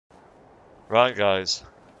Right, guys.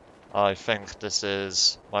 I think this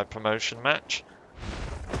is my promotion match.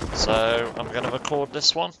 So I'm going to record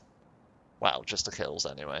this one. Well, just the kills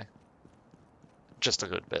anyway. Just the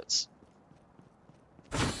good bits.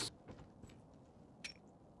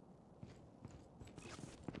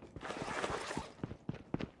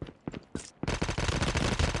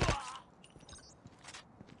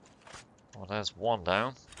 Well, there's one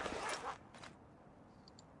down.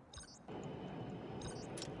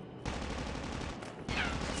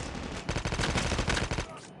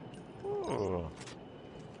 Ooh.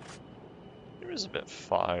 He was a bit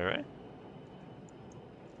fiery.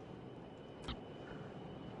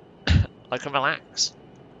 I can relax.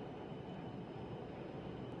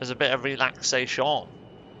 There's a bit of relaxation.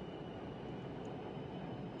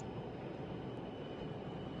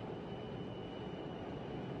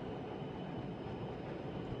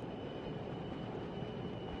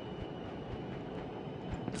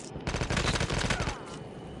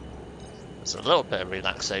 There's a little bit of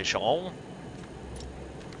relaxation.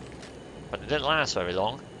 But it didn't last very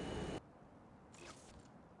long.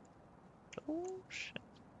 Oh shit.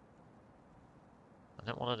 I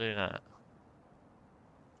didn't want to do that.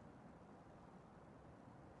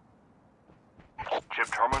 Chip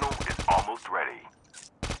terminal is almost ready.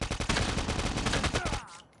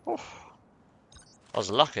 Oof. I was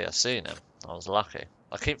lucky I seen him. I was lucky.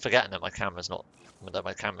 I keep forgetting that my camera's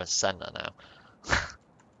center now.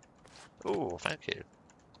 Ooh, thank you.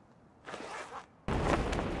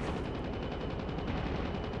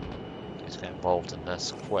 Please get involved in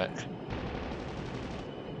this quick.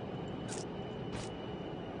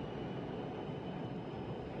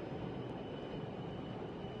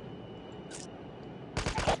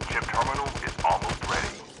 Chip terminal is almost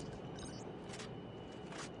ready.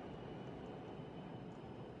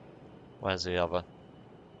 Where's the other?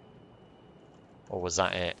 Or was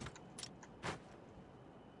that it?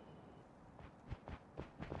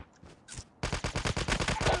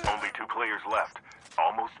 Only 2 players left.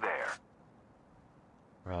 Almost there.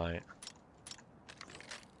 Right.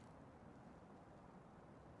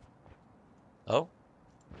 Oh?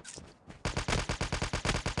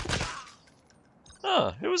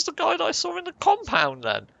 Oh, it was the guy that I saw in the compound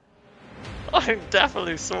then. I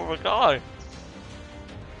definitely saw a guy.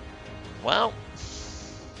 Well.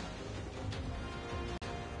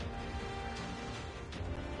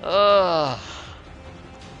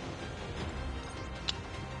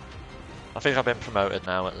 I think I've been promoted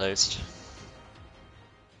now at least.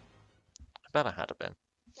 I bet I had been.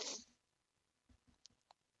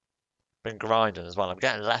 Been grinding as well. I'm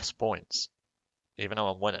getting less points. Even though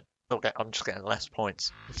I'm winning. I'm just getting less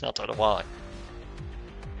points. I don't know why.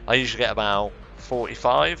 I usually get about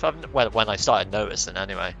 45, well, when I started noticing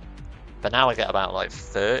anyway. But now I get about like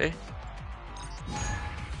 30.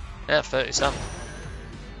 Yeah, 37.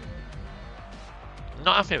 I'm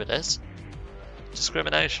not happy with this.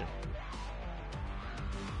 Discrimination.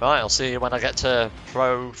 Right, I'll see you when I get to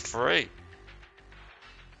Pro 3.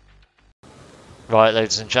 Right,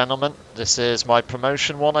 ladies and gentlemen, this is my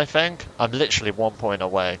promotion one, I think. I'm literally 1 point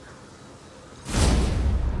away.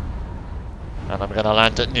 And I'm going to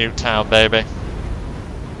land at Newtown, baby.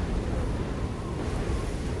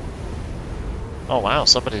 Oh wow,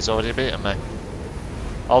 somebody's already beaten me.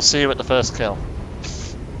 I'll see you at the first kill.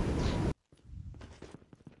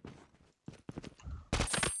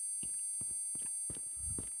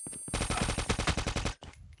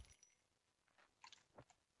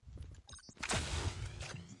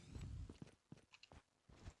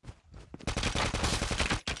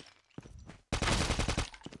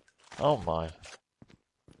 Oh my.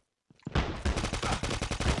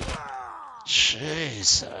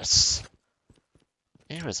 Jesus.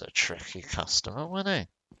 He was a tricky customer, wasn't he?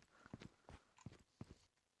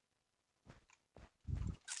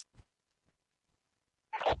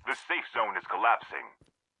 The safe zone is collapsing.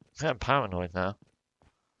 I'm getting paranoid now.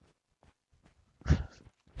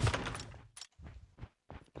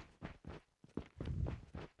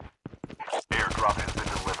 Airdrop has been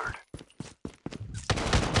delivered.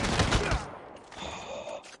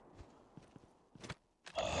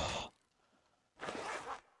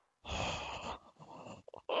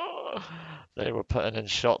 They were putting in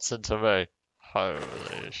shots into me.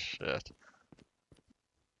 Holy shit.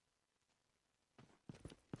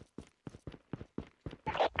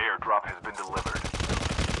 Airdrop has been delivered.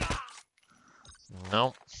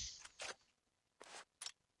 Nope.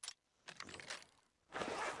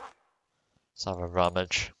 Let's have a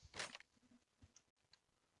rummage.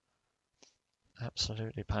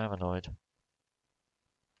 Absolutely paranoid.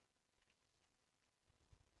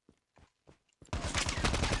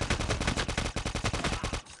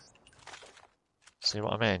 See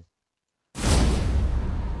what I mean?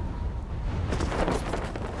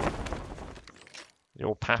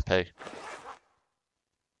 You're Pappy.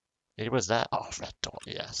 He was there. Oh, red dot.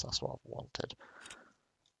 Yes, that's what I've wanted.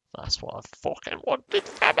 That's what I fucking wanted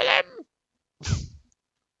from him.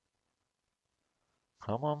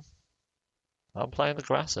 Come on. I'm playing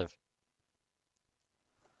aggressive.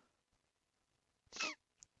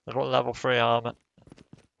 I've got level 3 armor.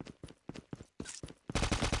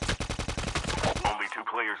 Only 2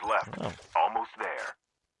 players left. Oh. Almost there.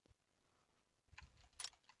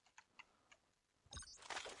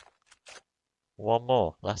 One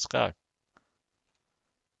more. Let's go.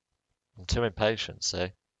 I'm too impatient,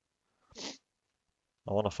 see?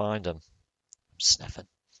 I want to find him. I'm sniffing.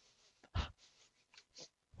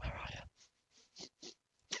 Where are you?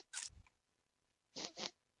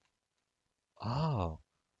 Oh.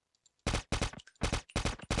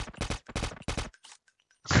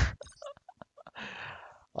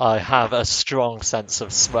 I have a strong sense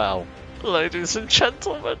of smell, ladies and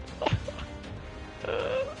gentlemen.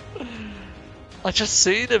 I just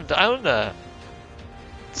seen him down there.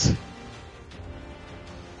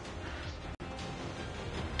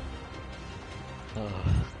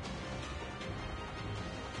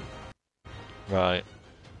 Right.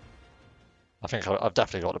 I think I've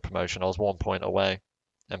definitely got the promotion. I was 1 point away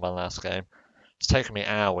in my last game. It's taken me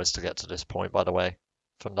hours to get to this point, by the way.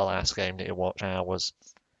 From the last game that you watched, hours.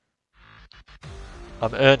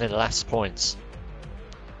 I'm earning less points.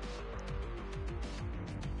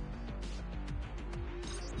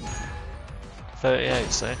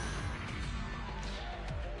 $38, see?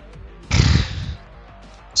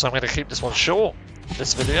 So I'm going to keep this one short,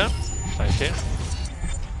 this video. Thank you.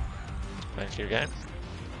 Thank you again.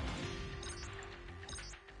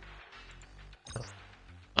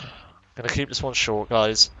 Going to keep this one short,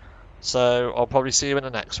 guys. So I'll probably see you in the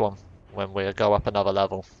next one when we go up another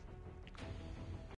level.